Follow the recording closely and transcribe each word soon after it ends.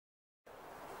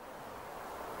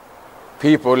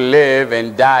People live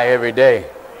and die every day.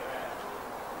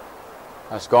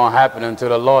 That's going to happen until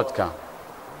the Lord comes.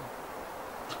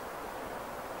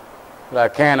 But I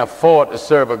can't afford to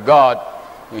serve a God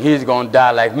and he's going to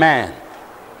die like man.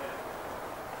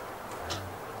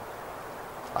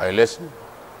 Are you listening?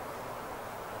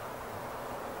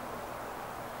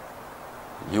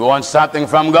 You want something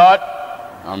from God?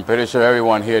 I'm pretty sure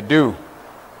everyone here do.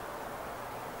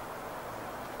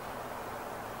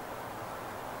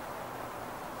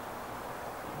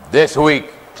 This week,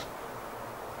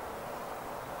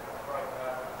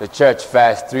 the church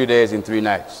fasts 3 days and 3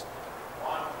 nights.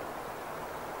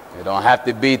 It don't have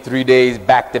to be 3 days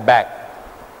back to back.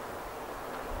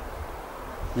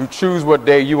 You choose what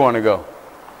day you want to go.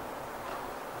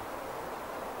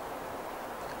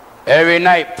 Every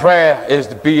night prayer is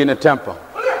to be in the temple.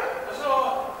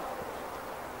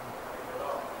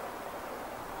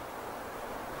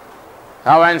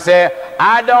 I went and said,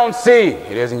 I don't see.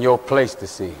 It isn't your place to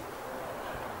see.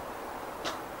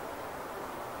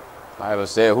 The Bible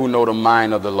said, who know the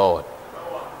mind of the Lord?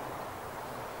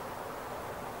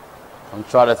 I'm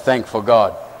trying to thank for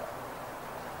God.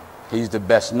 He's the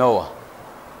best knower.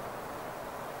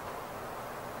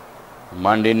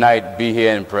 Monday night, be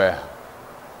here in prayer.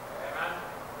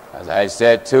 As I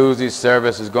said, Tuesday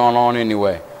service is going on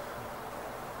anyway.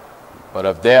 But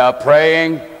if they are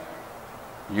praying,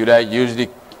 you that usually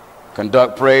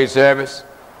conduct praise service,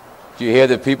 if you hear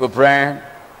the people praying,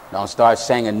 don't start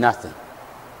singing nothing.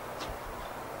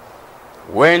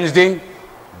 Wednesday,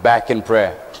 back in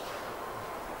prayer.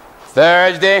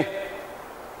 Thursday,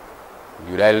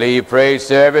 you that leave praise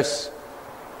service,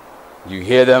 you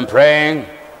hear them praying,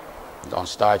 don't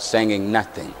start singing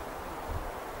nothing.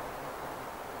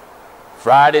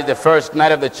 Friday, the first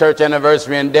night of the church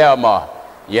anniversary in Delmar.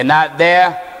 You're not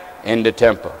there, in the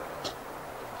temple.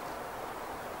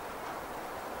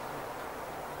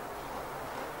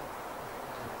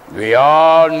 We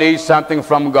all need something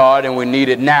from God, and we need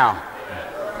it now.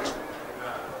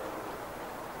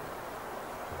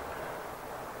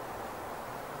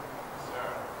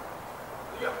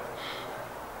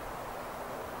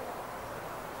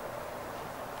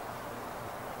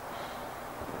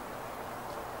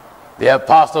 The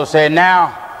apostle said,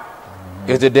 now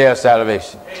is the day of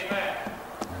salvation. Amen.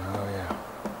 Oh, yeah.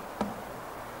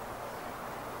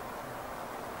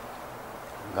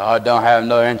 God don't have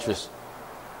no interest.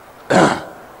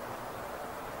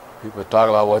 People talk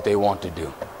about what they want to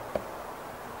do.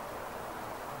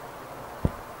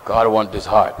 God wants this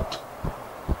heart.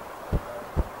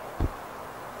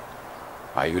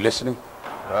 Are you listening?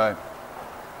 Right.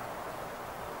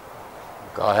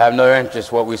 God have no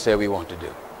interest in what we say we want to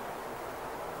do.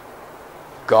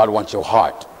 God wants your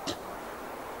heart.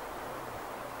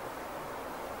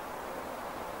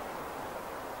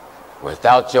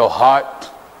 Without your heart,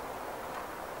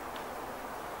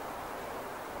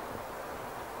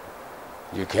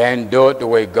 you can't do it the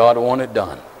way God wants it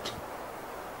done.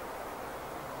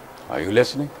 Are you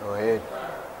listening? Go ahead.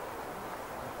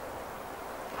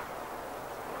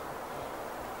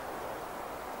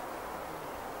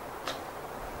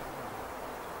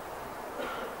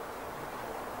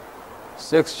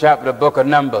 Sixth chapter of the book of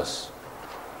Numbers.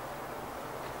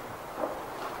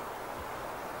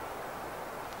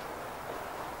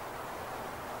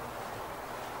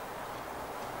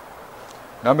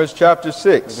 Numbers chapter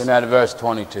 6. Looking at verse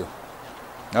 22.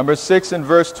 Number 6 and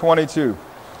verse 22.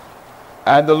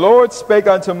 And the Lord spake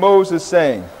unto Moses,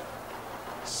 saying,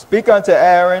 Speak unto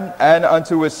Aaron and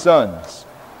unto his sons,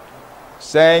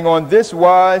 saying, On this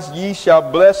wise ye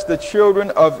shall bless the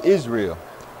children of Israel.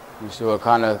 You see what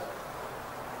kind of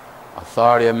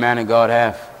authority a man of God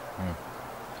have?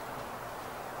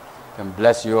 Can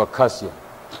bless you or cuss you.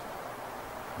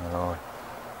 My Lord.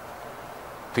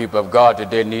 People of God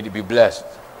today need to be blessed.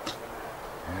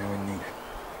 And we need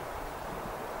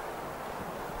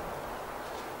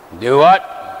it. Do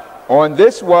what? On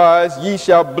this wise ye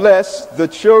shall bless the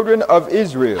children of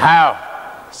Israel, How?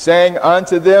 saying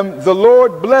unto them, The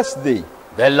Lord bless thee,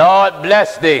 The Lord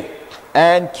bless thee,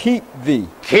 and keep thee.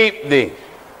 keep thee.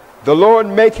 The Lord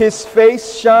make his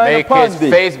face shine Make upon his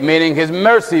thee, face, meaning his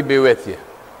mercy, be with you.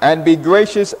 and be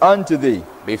gracious unto thee.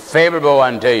 Be favorable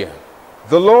unto you.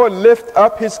 The Lord lift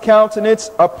up his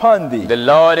countenance upon thee, The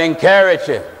Lord encourage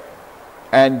you.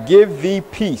 and give thee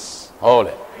peace. Hold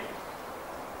it.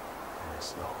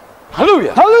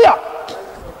 Hallelujah. Hallelujah!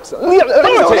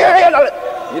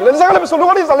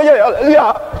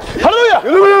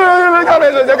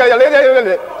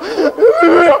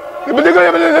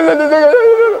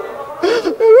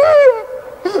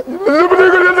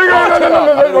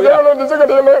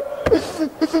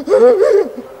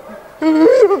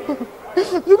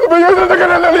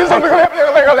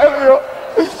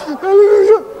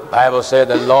 Bible said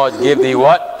the Lord give thee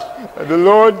what? And the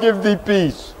Lord give thee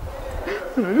peace.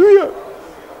 Hallelujah.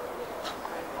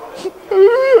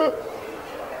 Hallelujah.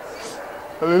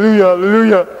 Hallelujah.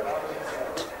 Hallelujah.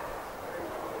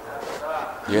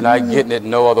 You're not getting it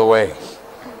no other way.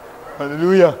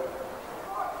 Hallelujah.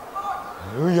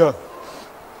 Hallelujah.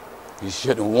 You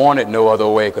shouldn't want it no other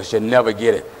way because you'll never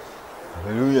get it.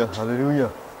 Hallelujah.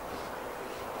 Hallelujah.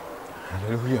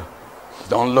 Hallelujah.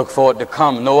 Don't look for it to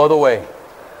come no other way.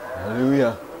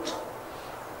 Hallelujah.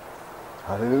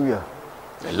 Hallelujah.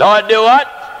 The Lord do what?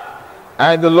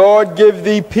 And the Lord give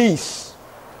thee peace.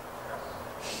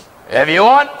 If you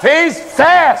want peace,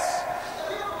 fast.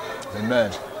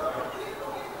 Amen.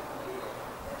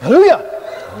 Hallelujah.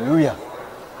 Hallelujah.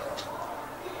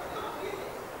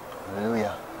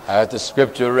 Hallelujah. As the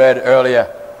scripture read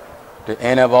earlier, the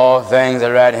end of all things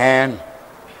are at hand.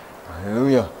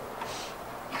 Hallelujah.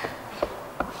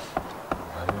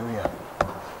 Hallelujah.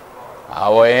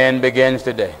 Our end begins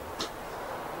today.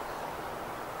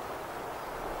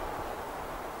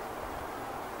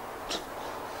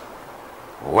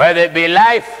 Whether it be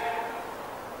life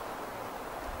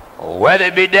or whether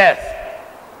it be death,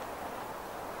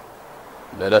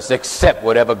 let us accept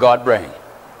whatever God brings.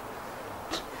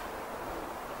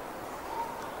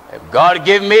 If God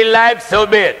give me life, so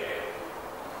be it.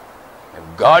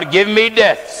 If God give me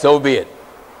death, so be it.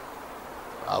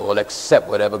 I will accept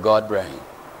whatever God brings,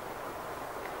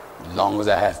 as long as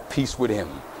I have peace with Him.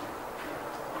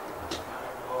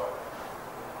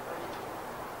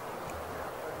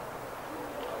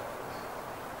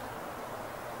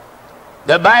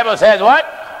 The Bible says what?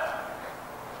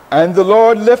 And the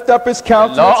Lord lift up his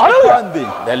countenance upon thee.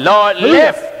 The Lord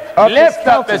lift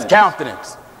up his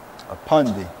countenance upon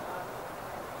thee.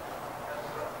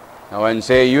 Now, when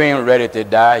say you ain't ready to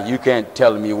die, you can't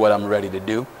tell me what I'm ready to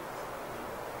do.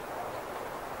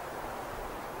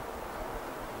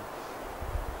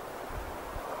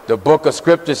 The book of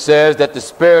Scripture says that the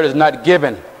Spirit is not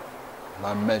given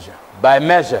by measure. By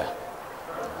measure.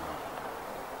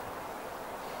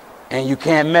 And you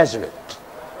can't measure it.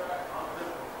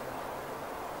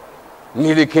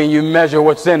 Neither can you measure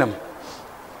what's in them.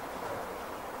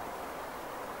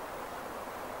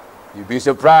 You'd be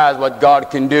surprised what God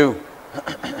can do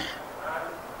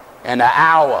in an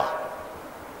hour,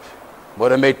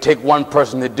 what it may take one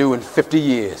person to do in 50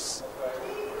 years.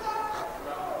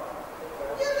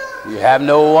 You have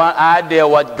no idea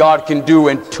what God can do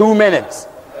in 2 minutes,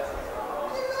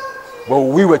 what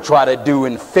we would try to do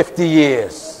in 50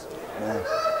 years.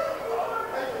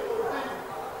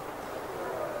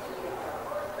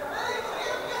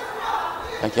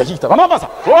 Thank you, Jesus.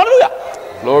 Hallelujah.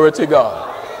 Glory to God.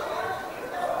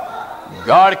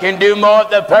 God can do more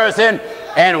with the person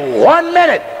in 1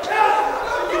 minute.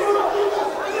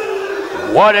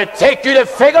 What it take you to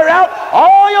figure out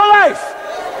all your life?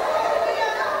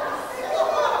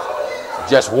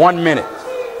 Just 1 minute.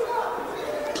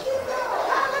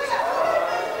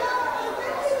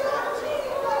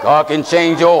 God can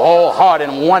change your whole heart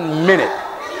in 1 minute.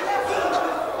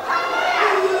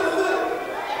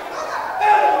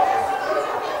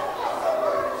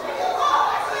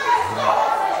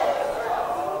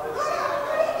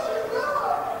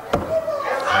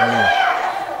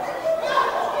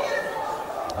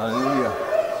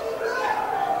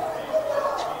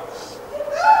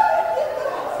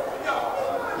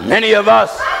 Many of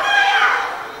us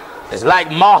is like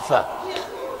Martha.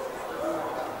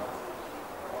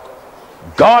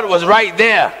 God was right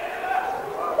there.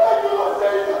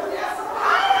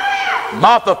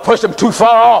 Martha pushed him too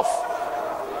far off.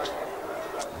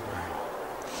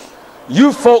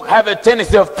 You folk have a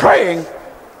tendency of praying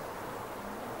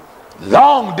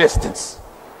long distance.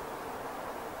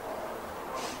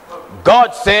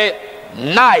 God said,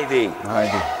 nigh thee. Nigh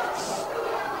thee.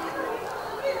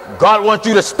 God wants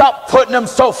you to stop putting him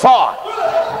so far.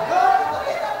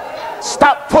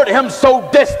 Stop putting him so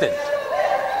distant.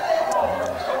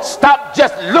 Stop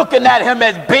just looking at him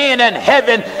as being in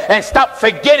heaven and stop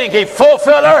forgetting he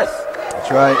fulfilled earth.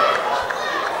 That's right.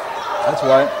 That's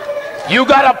right. You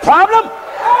got a problem?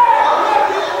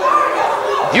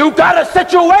 You got a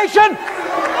situation?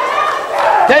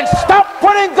 Then stop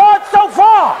putting God so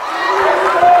far.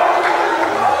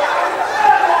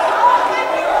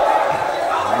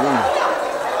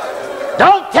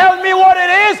 Don't tell me what it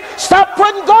is. Stop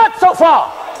putting God so far.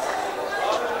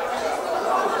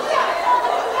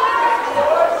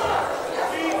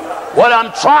 What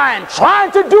I'm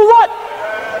trying to do what?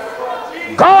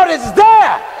 God is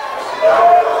there.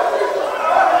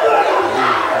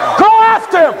 Go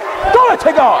after him. Glory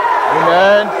to God.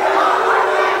 Amen.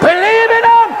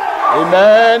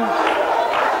 Amen.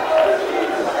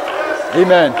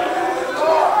 Amen.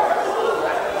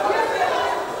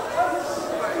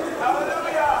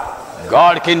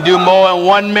 God can do more in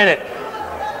 1 minute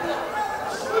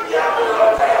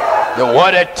than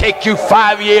what it take you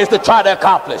 5 years to try to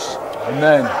accomplish.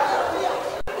 Amen.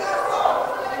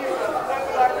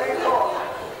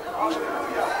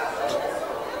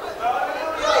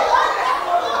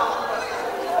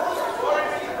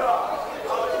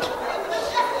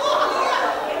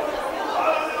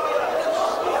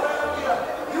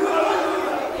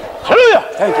 Hallelujah.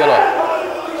 Thank you, Lord.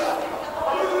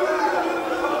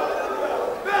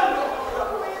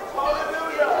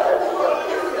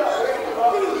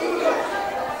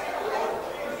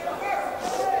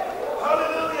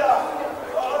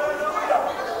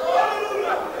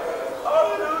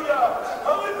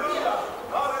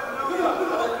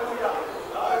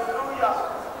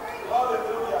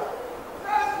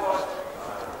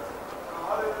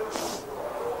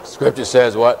 Scripture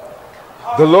says what?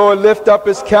 The Lord lift up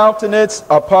his countenance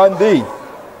upon thee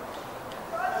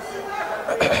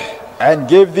and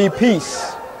give thee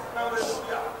peace.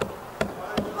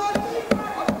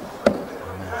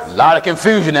 A lot of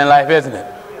confusion in life, isn't it?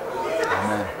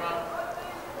 Amen.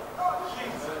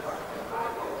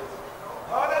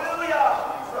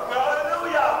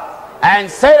 And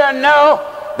Satan know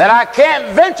that I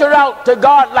can't venture out to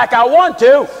God like I want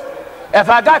to if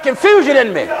I got confusion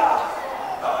in me.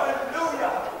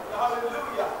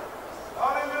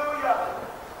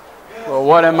 Well,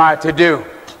 what am I to do?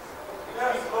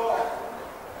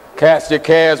 Cast your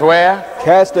cares where?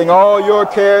 Casting all your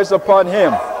cares upon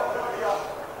him.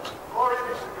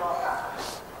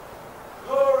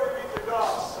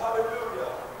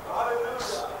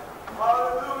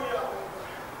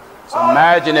 So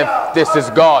imagine if this is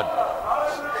God.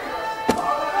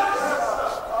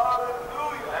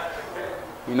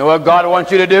 You know what God wants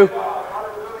you to do?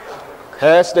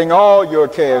 Casting all your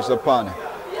cares upon him.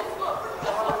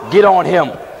 Get on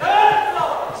him.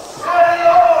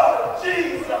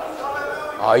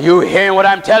 Are you hearing what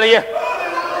I'm telling you?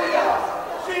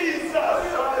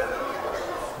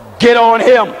 Get on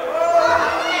him.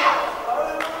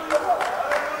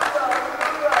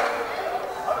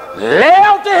 Lay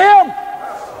out to him.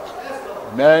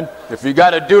 Amen. If you got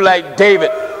to do like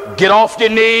David, get off your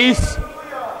knees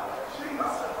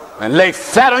and lay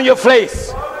flat on your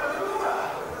face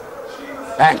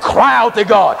and cry out to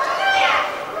God.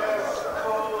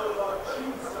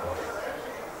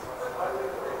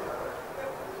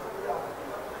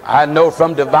 I know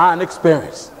from divine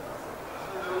experience.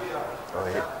 Go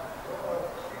ahead.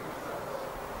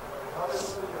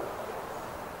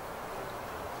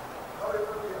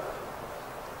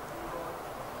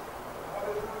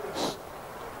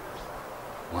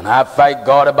 When I fight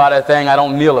God about a thing, I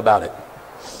don't kneel about it.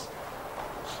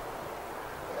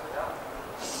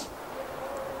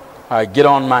 I get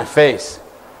on my face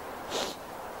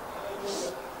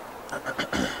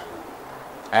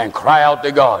and cry out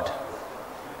to God.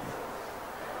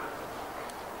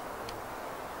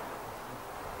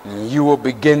 And you will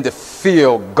begin to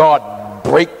feel God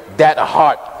break that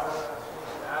heart.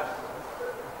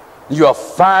 You'll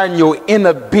find your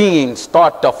inner being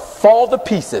start to fall to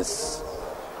pieces.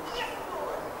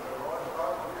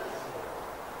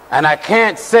 And I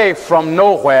can't say from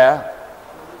nowhere,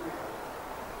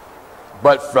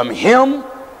 but from him,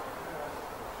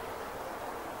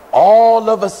 all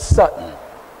of a sudden,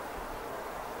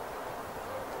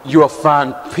 you'll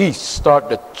find peace start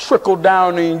to trickle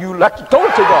down in you like you told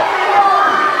to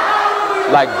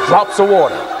God, like drops of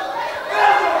water.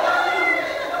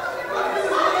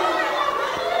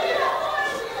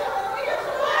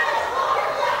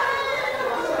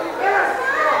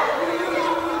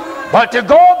 But to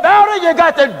go about it, you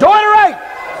got to do it right.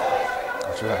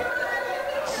 That's right.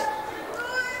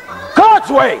 God's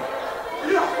way.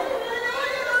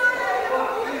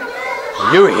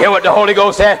 You hear what the Holy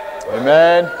Ghost said?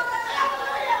 Amen.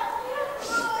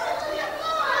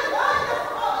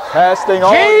 Casting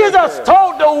all Jesus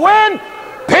told the wind,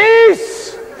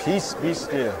 peace. Peace be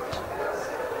still.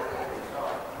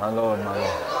 My Lord, my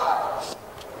Lord.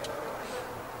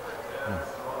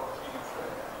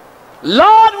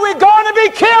 Lord, we're going to be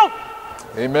killed.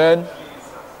 Amen.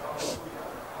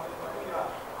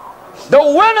 The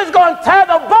wind is going to tear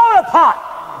the boat apart.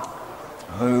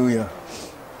 Hallelujah.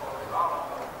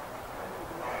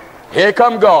 Here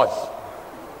come God.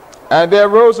 And there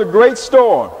arose a great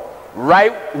storm.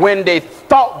 Right when they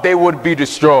thought they would be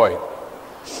destroyed.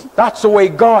 That's the way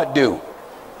God do.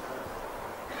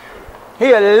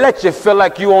 He'll let you feel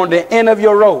like you're on the end of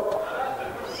your rope.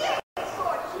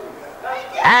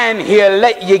 And he'll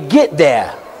let you get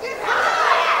there.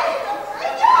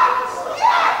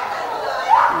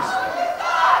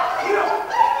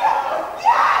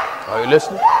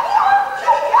 listening?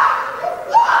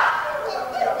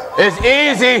 It's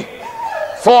easy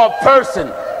for a person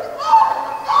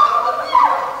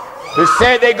who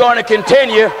said they're going to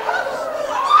continue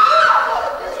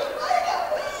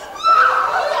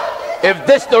if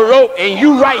this the rope and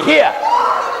you right here.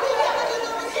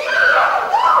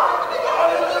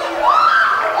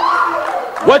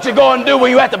 What you going to do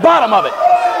when you at the bottom of it?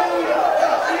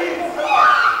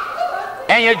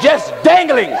 And you're just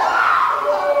dangling.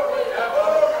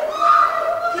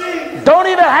 Don't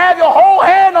even have your whole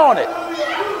hand on it.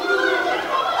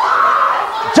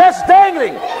 Just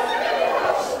dangling.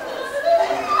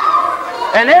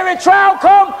 And every trial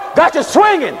come, got you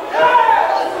swinging.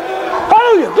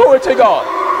 Hallelujah. Glory to God.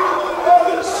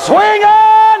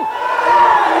 Swinging.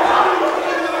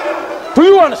 Do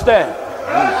you understand?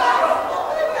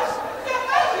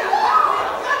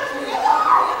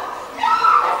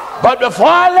 But before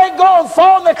I let go and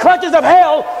fall in the clutches of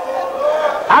hell,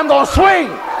 I'm going to swing.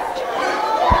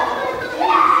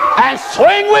 And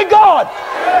swing with God.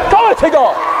 Glory to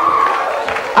God.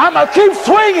 I'm going to keep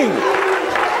swinging.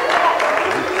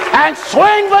 And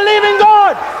swing believing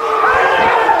God.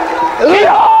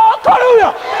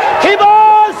 Hallelujah. Keep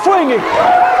on swinging.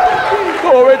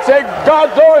 Glory to God.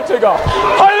 Glory to God.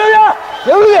 Hallelujah.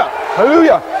 Hallelujah.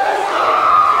 Hallelujah.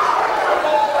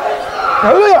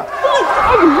 Hallelujah.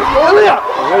 Hallelujah.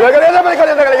 Hallelujah.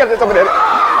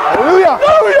 Hallelujah.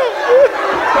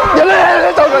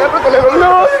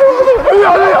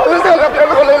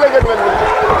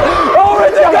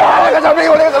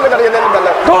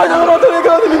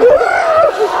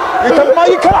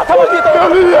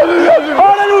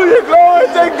 Glory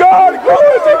to God.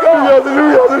 Glory to God.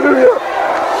 Hallelujah.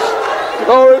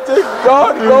 Glory to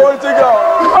God. Glory to God.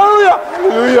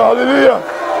 Hallelujah. Hallelujah.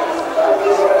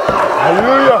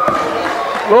 Hallelujah.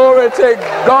 Glory to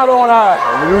God on high.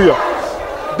 Hallelujah.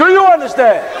 Do you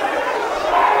understand?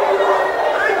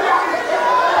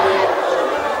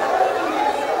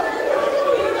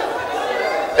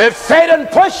 If Satan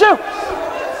push you,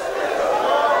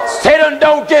 Satan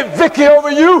don't get victory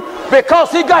over you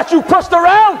because he got you pushed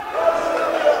around.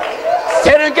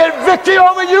 Satan get victory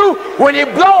over you when you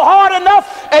blow hard enough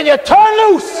and you turn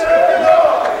loose.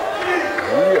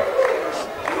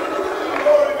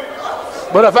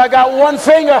 But if I got one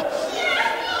finger,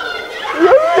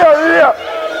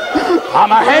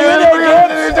 I'm a hanging again.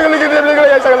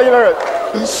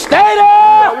 Stay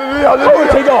there. Glory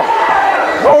to God.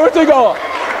 Glory to God.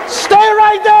 Stay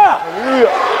right there.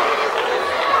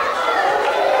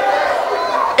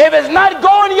 If it's not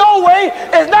going your way,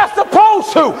 it's not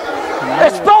supposed to.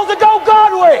 It's supposed to go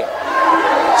God's way.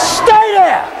 Stay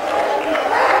there.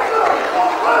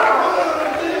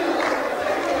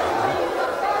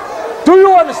 Do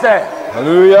you understand?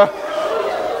 Hallelujah.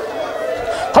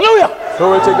 Hallelujah.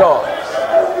 Glory to God.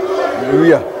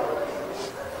 Hallelujah.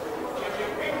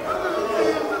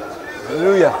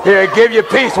 Hallelujah. He'll give you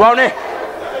peace, won't he?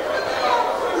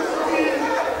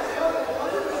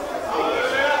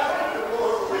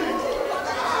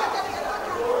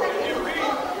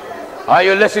 Are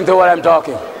you listening to what I'm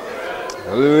talking?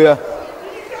 Hallelujah.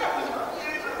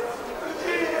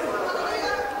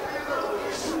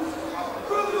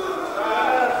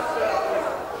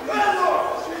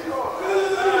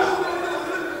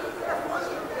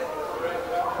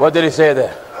 What did he say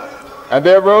there? And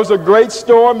there arose a great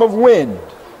storm of wind.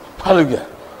 Hallelujah.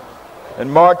 In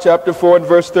Mark chapter 4 and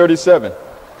verse 37.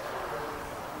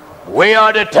 We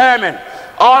are determined,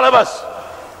 all of us,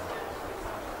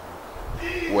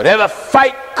 whatever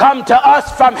fight come to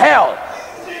us from hell,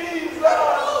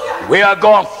 we are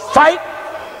going to fight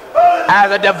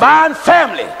as a divine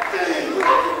family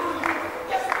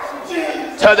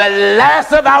to the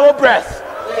last of our breath.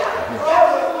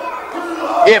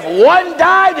 If one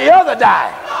die, the other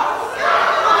die.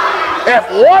 If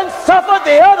one suffer,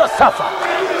 the other suffer.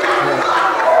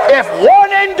 If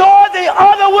one endure, the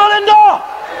other will endure.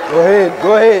 Go ahead.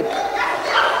 Go ahead.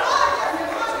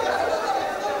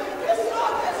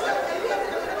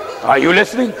 Are you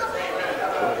listening?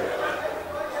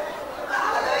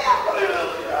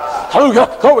 Hallelujah.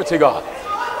 Glory to God.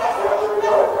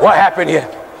 What happened here?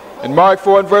 In Mark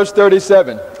 4 and verse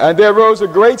 37. And there arose a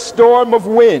great storm of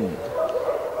wind,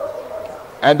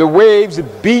 and the waves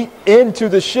beat into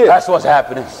the ship. That's what's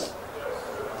happening.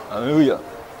 Hallelujah.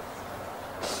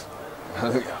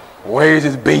 Hallelujah. Waves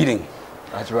is beating.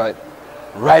 That's right.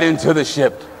 Right into the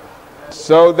ship.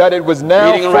 So that it was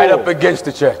now Beating full. right up against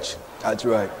the church. That's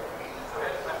right.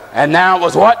 And now it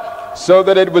was what? So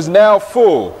that it was now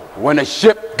full. When the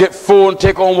ship get full and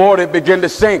take on water, it begin to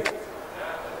sink.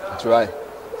 That's right.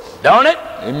 Don't it?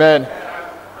 Amen.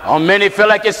 Many feel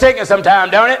like you're sinking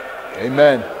sometime, don't it?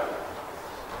 Amen.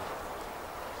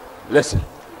 Listen.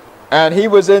 And he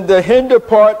was in the hinder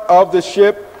part of the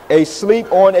ship,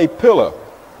 asleep on a pillar.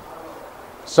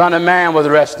 Son of man was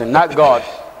resting, not God.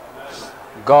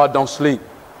 God don't sleep.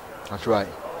 That's right.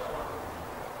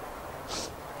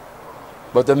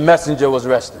 But the messenger was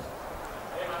resting.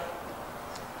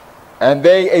 And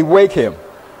they awake him.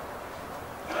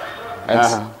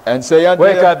 And say unto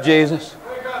him, wake up, Jesus.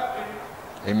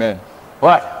 Amen.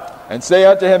 What? And say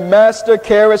unto him, Master,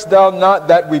 carest thou not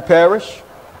that we perish?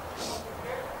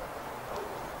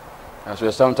 That's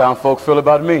what sometimes folk feel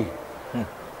about me.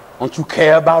 Don't you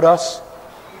care about us?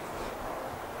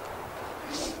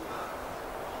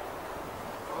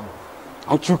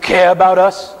 Don't you care about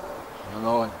us?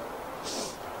 Lord.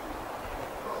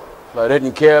 If I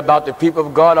didn't care about the people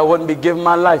of God, I wouldn't be giving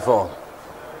my life for them.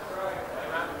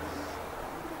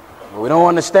 But we don't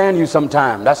understand you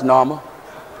sometimes. That's normal.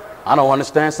 I don't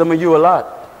understand some of you a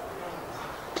lot.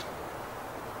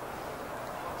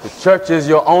 The church is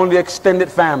your only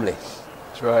extended family.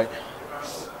 That's right.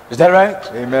 Is that right?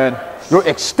 Amen. Your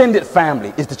extended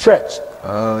family is the church.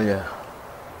 Oh, yeah.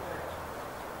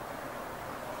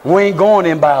 We ain't going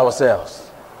in by ourselves.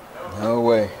 No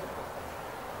way.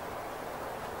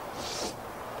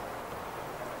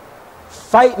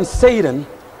 Fighting Satan.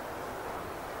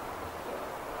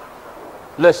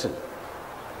 Listen.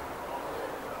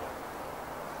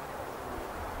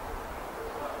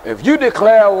 If you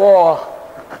declare war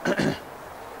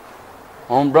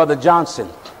on Brother Johnson,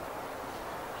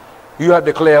 you have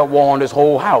declared war on this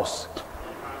whole house.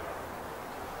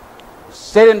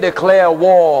 Satan declare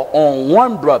war on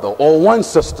one brother or one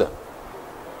sister,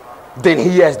 then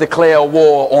he has declared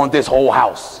war on this whole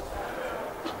house.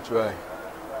 That's right.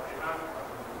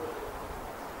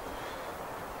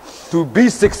 To be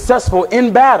successful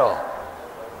in battle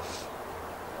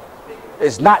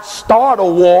is not start a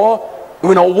war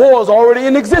when a war is already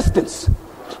in existence.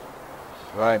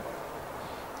 Right.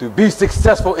 To be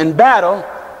successful in battle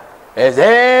is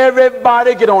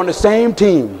everybody get on the same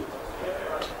team.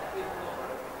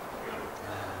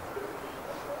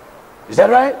 Is that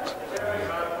right?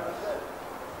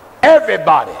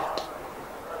 Everybody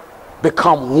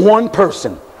become one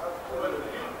person.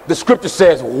 The scripture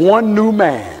says one new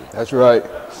man. That's right.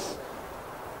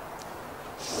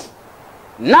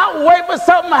 Not wait for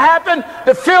something to happen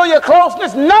to feel your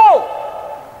closeness. No.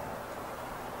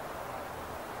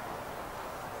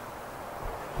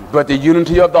 But the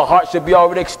unity of the heart should be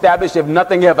already established if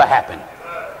nothing ever happened.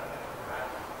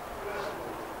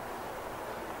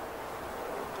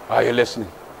 Are you listening?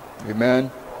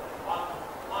 Amen.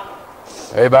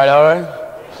 Everybody all right?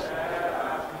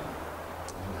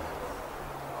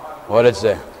 What did it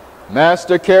say?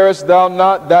 Master, carest thou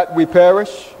not that we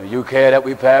perish? Do you care that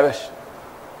we perish?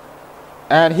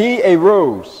 And he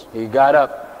arose. He got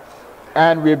up.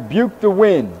 And rebuked the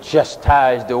wind.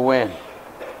 Chastised the wind.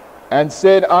 And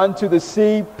said unto the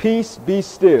sea, Peace, be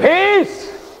still.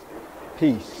 Peace.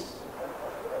 Peace.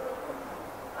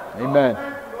 Amen.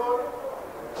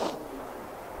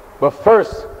 But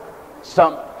first,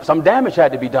 some damage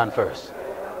had to be done first.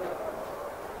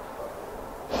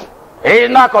 He's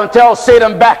not going to tell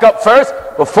Satan back up first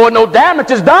before no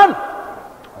damage is done.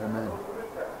 Amen.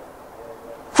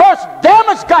 First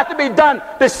damage got to be done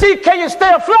to see can you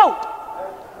stay afloat.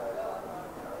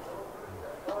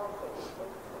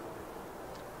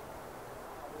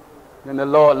 Then the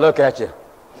Lord look at you.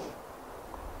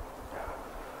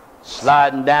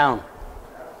 Sliding down.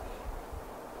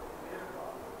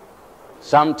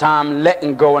 Sometime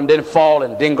letting go and then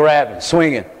falling, then grabbing,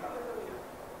 swinging.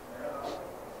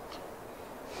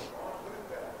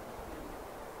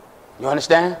 You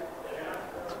understand?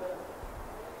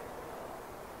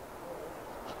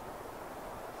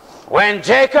 When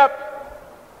Jacob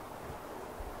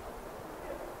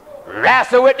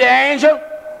wrestled with the angel,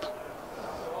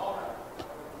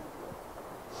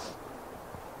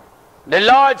 the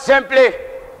Lord simply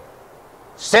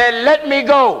said, let me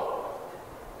go.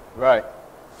 Right.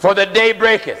 For the day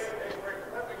breaketh.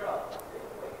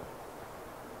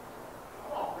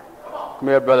 Come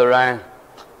here, Brother Ryan.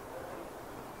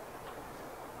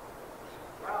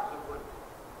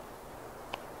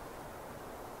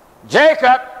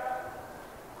 Jacob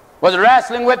was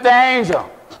wrestling with the angel.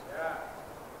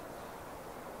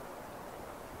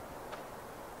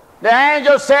 The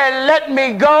angel said, let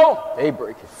me go. Day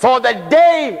breaketh. For the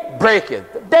day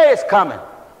breaketh. The day is coming.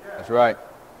 That's right.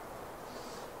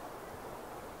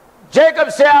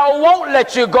 Jacob said, I won't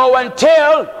let you go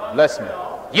until Bless me.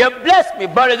 you bless me.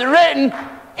 But it's written,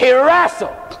 he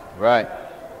wrestled. Right.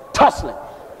 Tussling.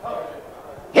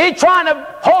 He trying to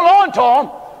hold on to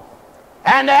him.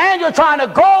 And the angel trying to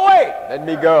go away. Let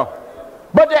me go.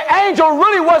 But the angel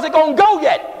really wasn't going to go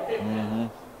yet.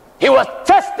 He was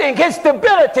testing his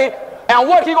stability, and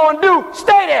what he going to do,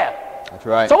 stay there. That's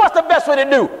right. So what's the best way to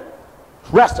do?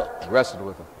 Wrestle. Wrestled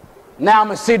with him. Now I'm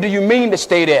going to see, do you mean to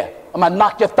stay there? I'm going to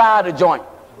knock your thigh out of joint.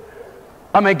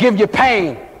 I'm going to give you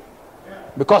pain.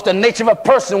 Because the nature of a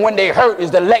person when they hurt is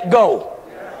to let go.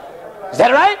 Is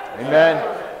that right? Amen.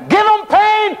 Give them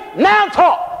pain, now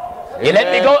talk. Amen. You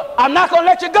let me go, I'm not going to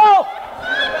let you go.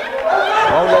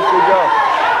 Won't let you go.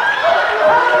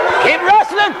 Keep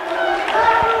wrestling.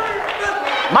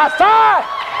 My thigh.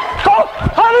 Go.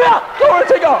 Hallelujah. Glory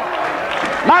to God.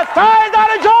 My thigh is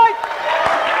out of joint.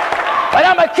 But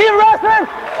I'm going to keep wrestling.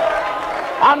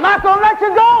 I'm not going to let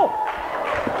you go.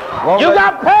 You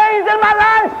got pains in my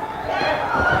life.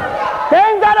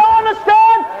 Things I don't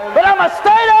understand. But I'm going to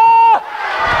stay there.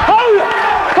 Hallelujah.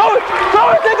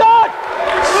 Glory to God.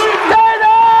 Stay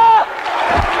there.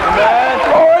 Amen.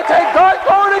 Glory to God.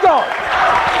 Glory to God.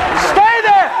 Stay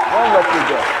there. Won't let you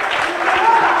go.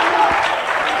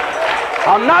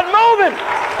 I'm not moving.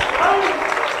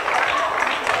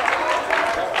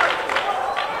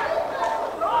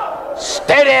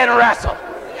 Stay there and wrestle.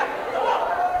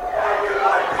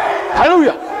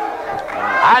 Hallelujah.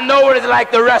 I know what it's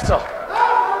like to wrestle.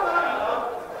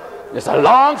 It's a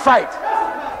long fight.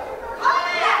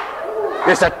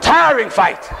 It's a tiring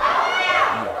fight.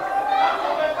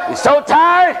 You're so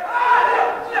tired.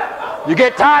 You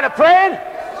get tired of praying.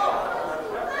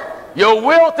 Your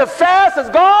will to fast is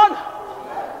gone.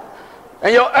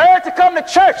 And your urge to come to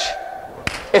church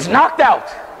is knocked out.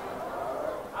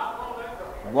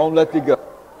 Won't let you go.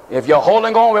 If you're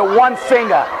holding on with one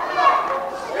finger,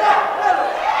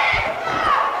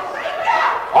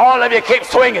 all of you keep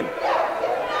swinging.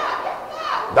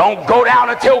 Don't go down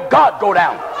until God go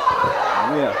down.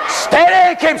 Yeah. Stay there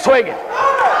and keep swinging.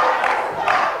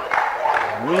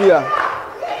 Hallelujah.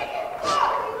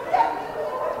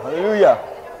 Hallelujah.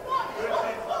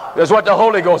 That's what the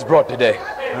Holy Ghost brought today.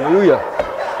 Hallelujah.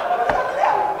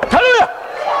 Hallelujah.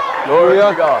 Glory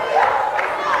to God.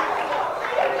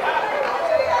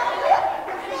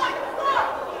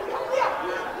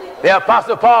 The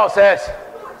Apostle Paul says,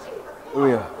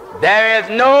 Hallelujah. there is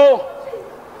no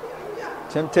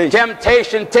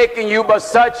Temptation. taking you but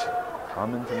such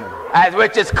Common to me. as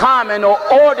which is common or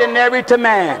ordinary to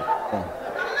man.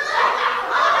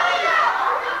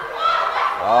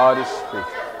 God is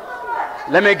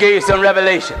faithful. Let me give you some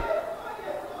revelation.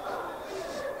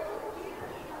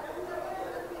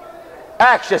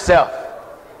 Ask yourself,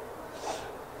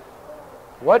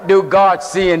 what do God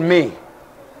see in me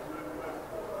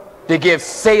to give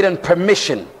Satan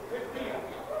permission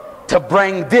to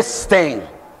bring this thing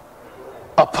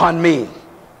upon me?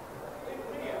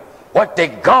 What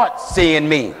did God see in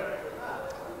me?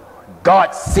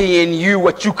 God see in you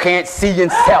what you can't see in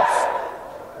self.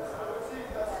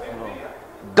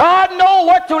 God knows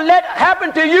what to let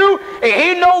happen to you, and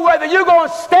he knows whether you're going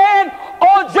to stand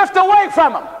or drift away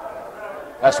from him.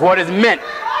 That's what is meant,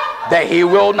 that he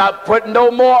will not put no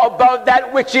more above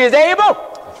that which he is able.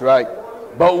 That's right.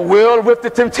 But will with the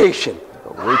temptation.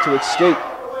 A way to escape.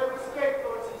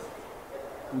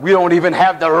 We don't even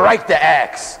have the right to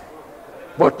ask,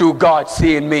 what do God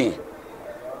see in me?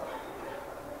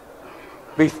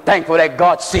 Be thankful that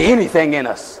God see anything in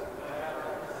us.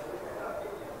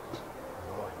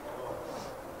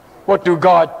 What do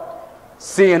God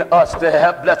see in us to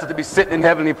have blessed us to be sitting in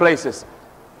heavenly places?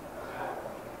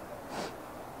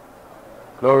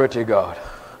 Glory to God.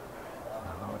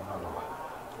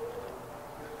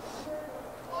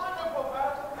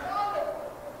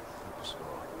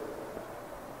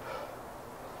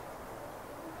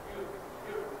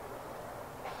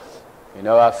 You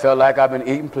know, I felt like I've been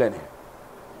eating plenty.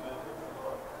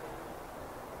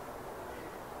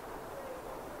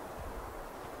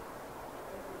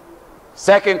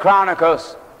 Second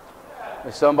Chronicles,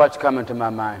 there's so much coming to my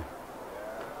mind.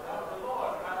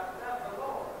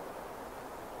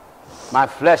 My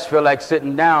flesh feel like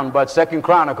sitting down, but Second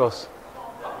Chronicles,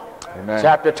 Amen.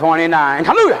 chapter 29,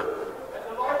 hallelujah,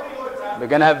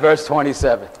 begin at verse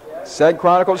 27. 2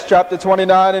 Chronicles chapter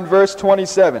 29 and verse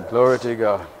 27. Glory to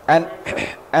God. And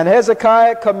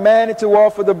Hezekiah commanded to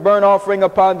offer the burnt offering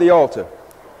upon the altar.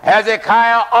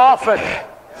 Hezekiah offered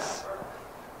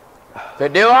to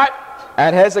do what?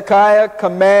 And Hezekiah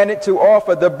commanded to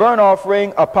offer the burnt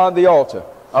offering upon the altar.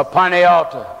 Upon the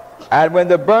altar. And when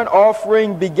the burnt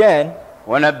offering began,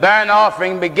 when the burnt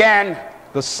offering began,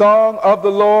 The song of the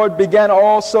Lord began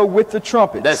also with the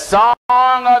trumpets. The song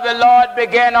of the Lord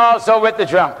began also with the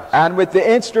trumpets. And with the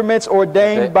instruments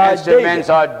ordained by instruments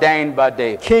David, ordained by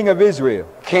David, king of Israel.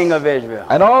 King of Israel.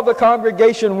 And all the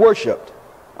congregation worshipped.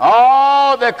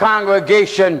 All the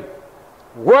congregation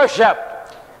worshiped.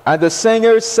 And the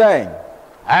singers sang.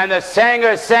 And the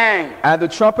singers sang. And the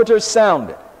trumpeters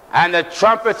sounded. And the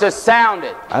trumpeters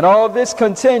sounded. And all this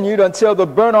continued until the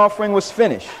burnt offering was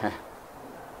finished.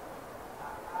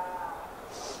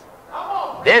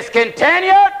 This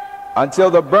continued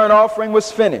until the burnt offering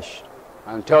was finished.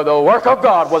 Until the work of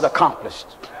God was accomplished.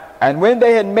 And when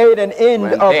they had made an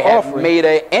end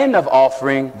of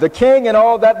offering, the king and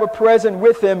all that were present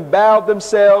with him bowed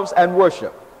themselves and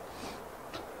worshiped.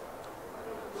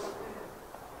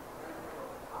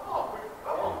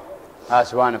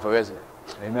 That's wonderful, isn't it?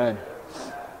 Amen.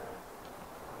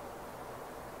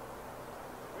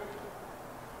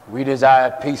 We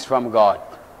desire peace from God.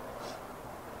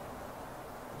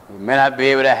 We may not be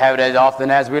able to have it as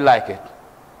often as we like it.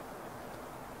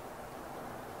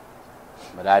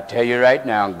 But I tell you right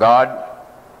now, God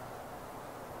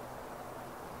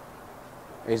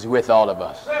is with all of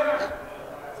us.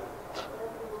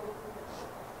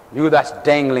 You that's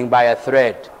dangling by a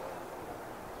thread.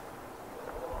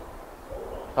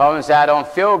 Someone say, I don't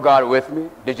feel God with me.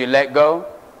 Did you let go?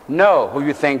 No. Who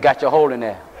you think got you holding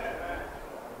there?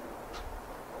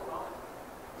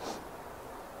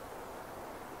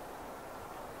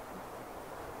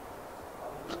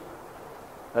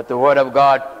 Let the word of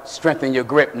God strengthen your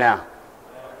grip now.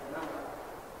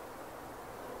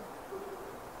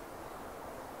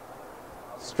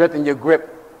 Strengthen your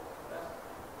grip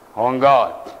on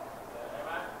God.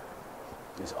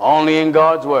 It's only in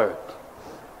God's word.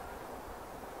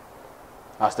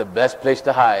 That's the best place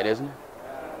to hide, isn't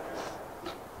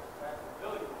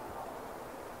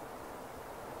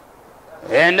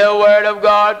it? In the word of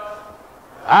God,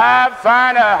 I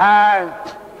find a hide.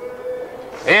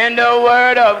 In the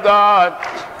word of God.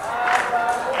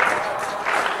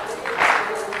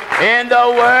 In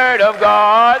the word of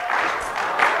God.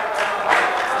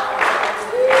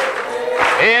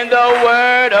 In the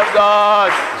word of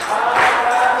God.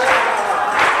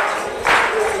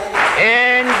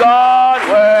 In God's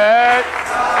word.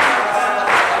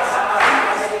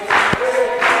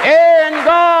 In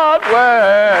God's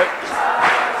word.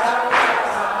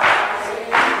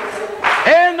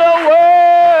 In the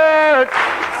word.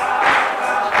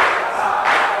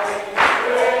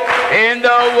 In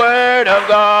the word of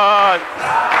God.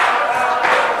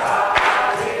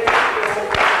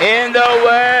 In the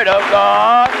word of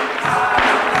God.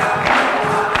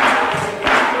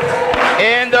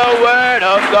 In the word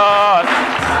of God.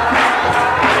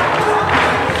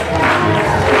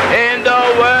 In the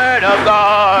word of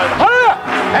God. Hallelujah.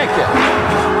 Thank you.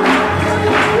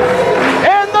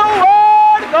 In the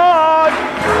word of God.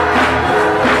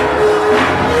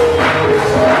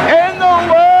 In the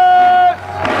word.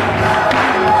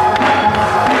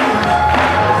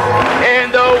 In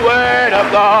the word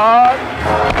of God.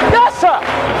 Yes, sir.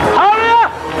 Hallelujah.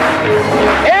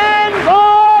 In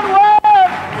God's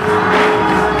word.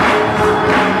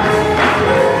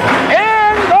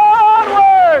 In God's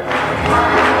word.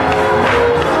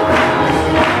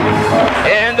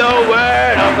 In the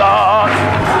word of God.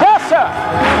 Yes, sir.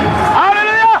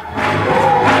 Hallelujah.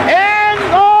 In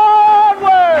God's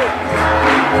word.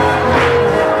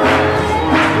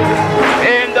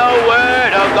 In the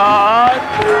word of God.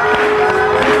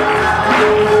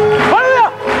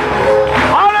 Hallelujah.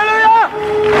 Hallelujah.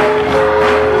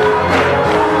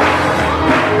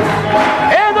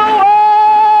 In the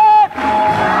word.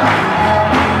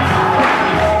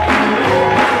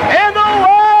 In the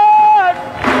word.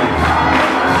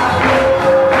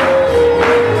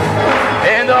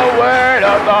 In the word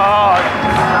of God.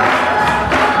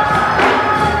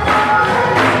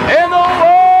 In the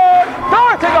word.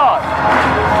 Glory to God.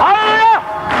 Hallelujah.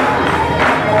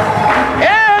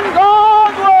 In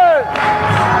God's word.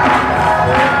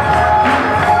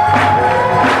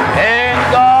 In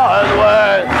God's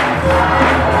word.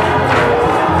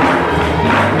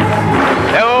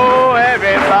 Oh,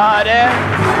 everybody.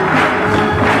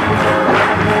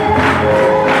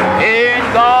 In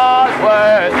God's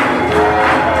word.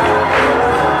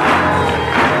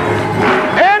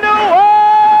 In the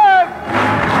word.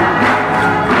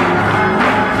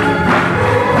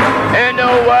 In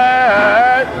the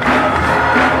word.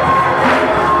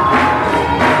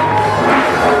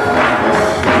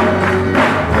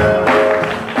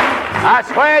 That's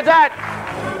where it's at.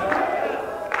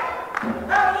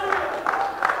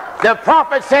 The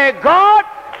prophet said, God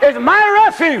is my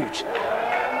refuge.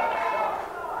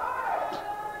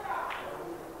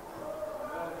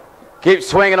 Keep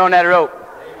swinging on that rope.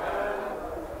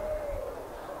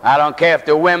 I don't care if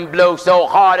the wind blows so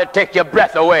hard it takes your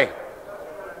breath away.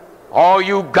 All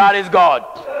you got is God.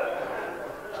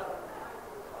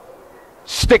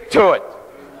 Stick to it.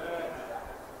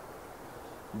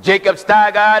 Jacob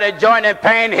staggered, a joint and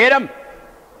pain hit him.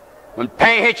 When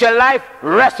pain hits your life,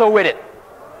 wrestle with it.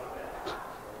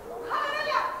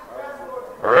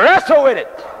 Wrestle with it.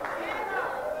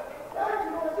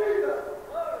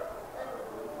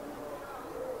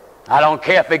 I don't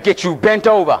care if it gets you bent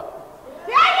over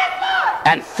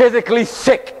and physically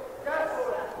sick.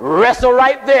 Wrestle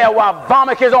right there while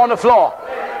vomit is on the floor.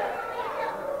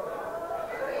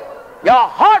 Your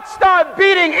heart starts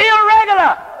beating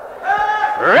irregular.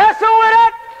 Wrestle with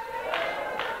it.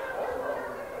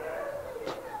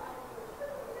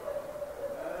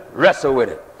 Wrestle with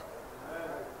it.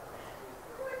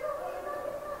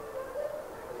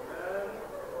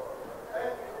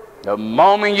 The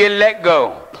moment you let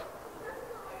go,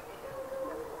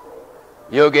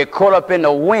 you'll get caught up in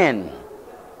the wind.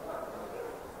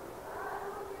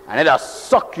 And it'll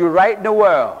suck you right in the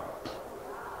world.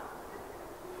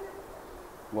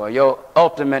 Well, your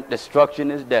ultimate destruction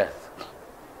is death.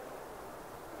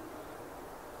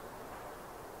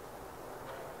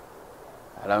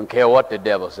 I don't care what the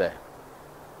devil says.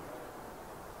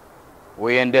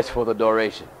 We're in this for the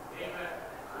duration. Amen.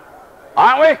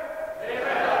 Aren't we?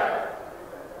 Amen.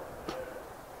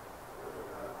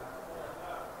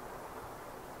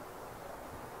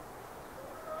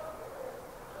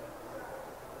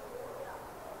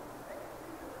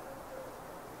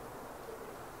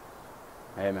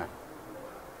 Amen.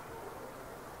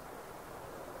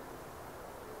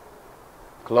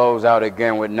 Close out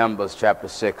again with Numbers chapter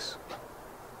 6.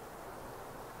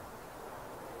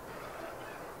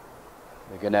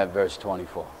 Look at verse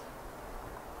 24.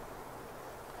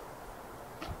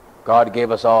 God gave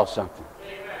us all something.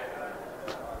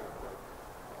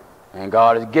 And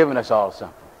God has given us all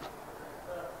something.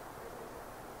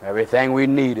 Everything we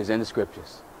need is in the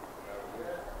scriptures.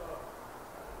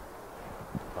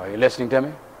 Are you listening to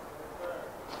me?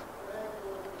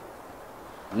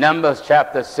 Numbers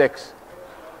chapter 6.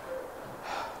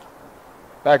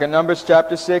 Back in Numbers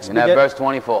chapter 6. And at verse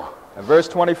 24. At verse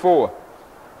 24.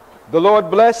 The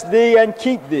Lord bless thee and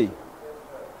keep thee.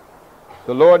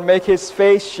 The Lord make his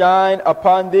face shine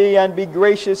upon thee and be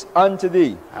gracious unto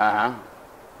thee.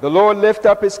 The Lord lift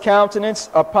up his countenance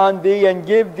upon thee and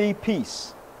give thee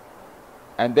peace.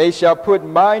 And they shall put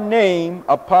my name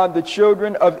upon the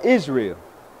children of Israel,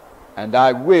 and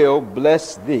I will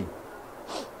bless thee.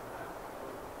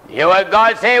 You hear what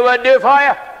God say he will do for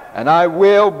you? And I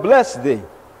will bless thee.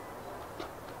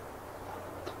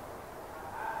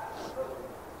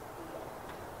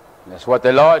 That's what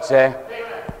the Lord said.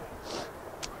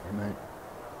 Amen.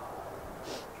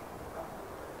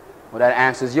 Well, that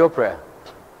answers your prayer.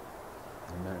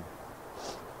 Amen.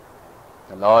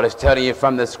 The Lord is telling you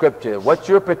from the scripture what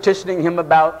you're petitioning him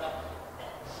about,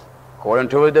 according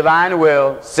to his divine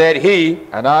will, said he,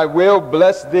 and I will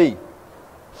bless thee.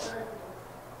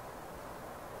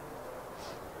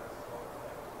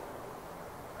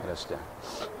 Let us stand.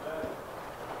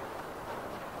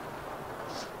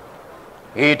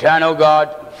 Eternal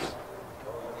God,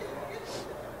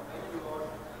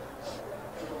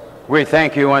 we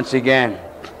thank you once again.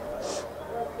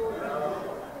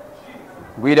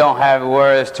 We don't have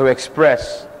words to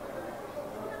express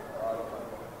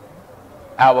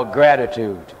our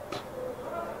gratitude.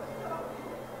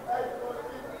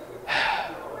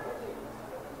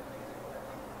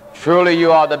 Truly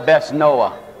you are the best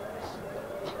knower,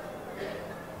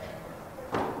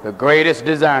 the greatest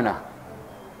discerner,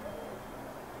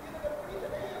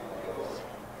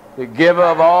 the giver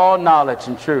of all knowledge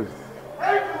and truth.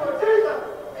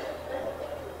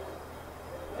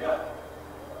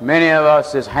 Many of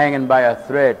us is hanging by a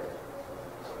thread.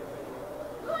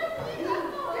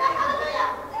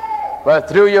 But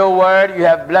through your word, you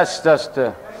have blessed us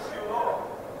to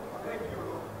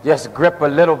just grip a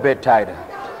little bit tighter.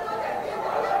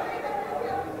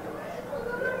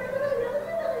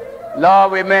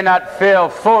 Lord, we may not feel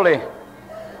fully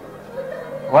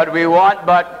what we want,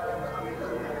 but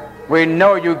we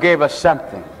know you gave us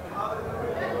something.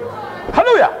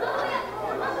 Hallelujah.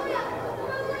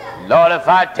 Lord, if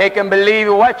I take and believe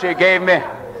what you gave me,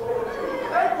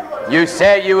 you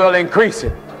said you will increase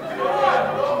it.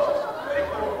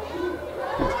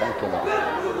 Thank you, Lord.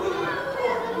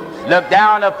 Look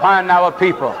down upon our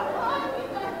people.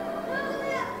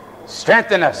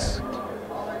 Strengthen us.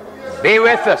 Be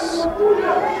with us.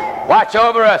 Watch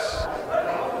over us.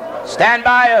 Stand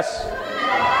by us.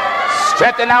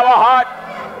 Strengthen our heart.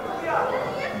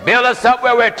 Build us up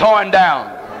where we're torn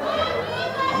down.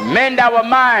 Mend our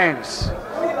minds.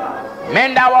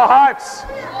 Mend our hearts.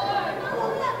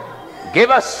 Give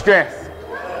us strength.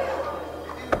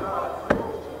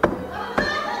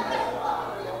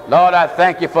 Lord, I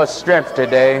thank you for strength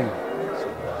today.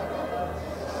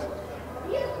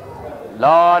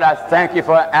 Lord, I thank you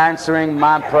for answering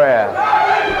my prayer.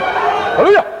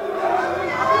 Hallelujah.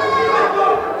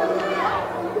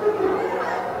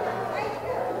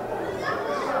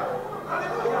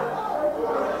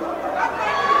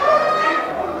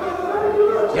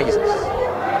 Jesus.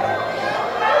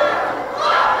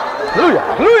 Hallelujah.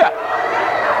 Hallelujah.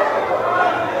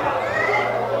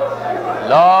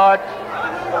 Lord,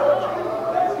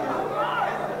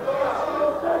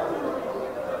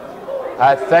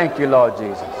 I thank you, Lord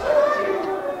Jesus.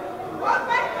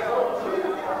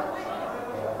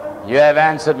 You have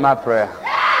answered my prayer.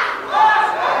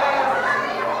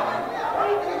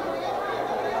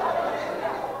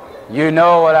 You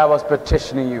know what I was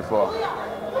petitioning you for.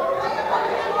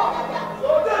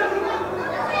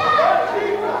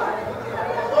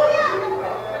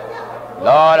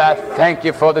 Lord, I thank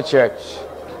you for the church.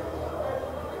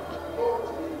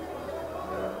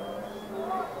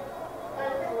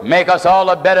 Make us all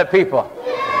a better people.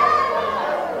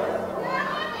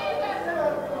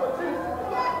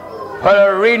 Put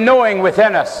a renewing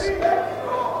within us.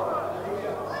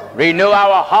 Renew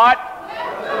our heart.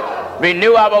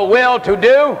 Renew our will to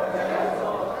do.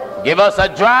 Give us a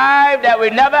drive that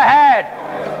we never had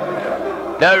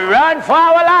to run for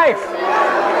our life.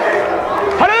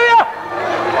 Hallelujah!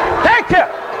 Thank you.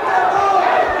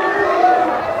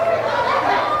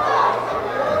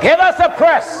 Give us a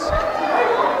press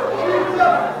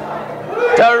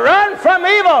to run from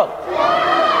evil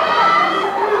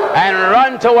and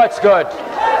run to what's good.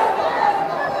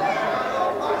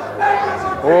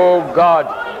 Oh God,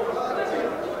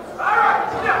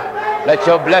 let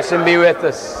your blessing be with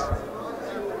us.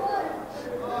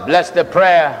 Bless the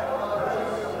prayer.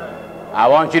 I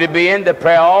want you to be in the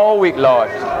prayer all week, Lord.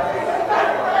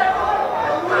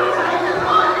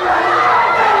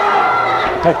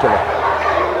 Thank you, Lord.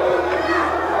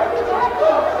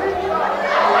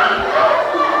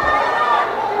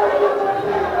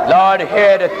 Lord,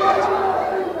 hear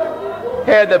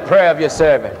the prayer of your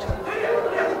servant.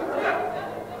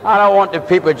 I don't want the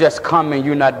people just come and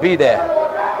you not be there.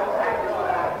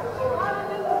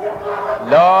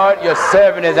 Lord, your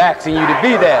servant is asking you to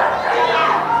be there.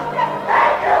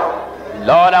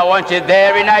 Lord, I want you there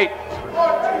every night.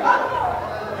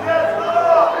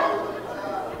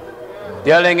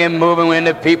 Dealing and moving in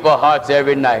the people's hearts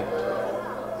every night.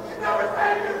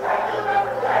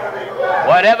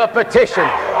 Whatever petition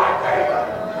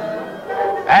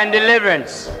and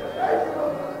deliverance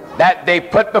that they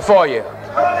put before you,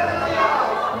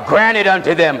 grant it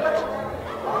unto them.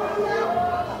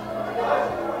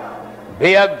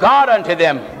 Be a God unto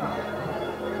them,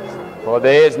 for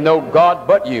there is no God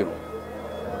but you.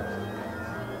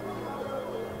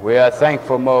 We are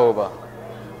thankful, moreover.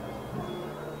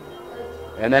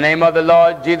 In the name of the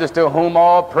Lord Jesus, to whom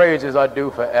all praises are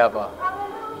due forever.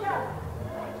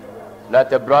 Let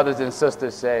the brothers and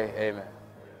sisters say amen.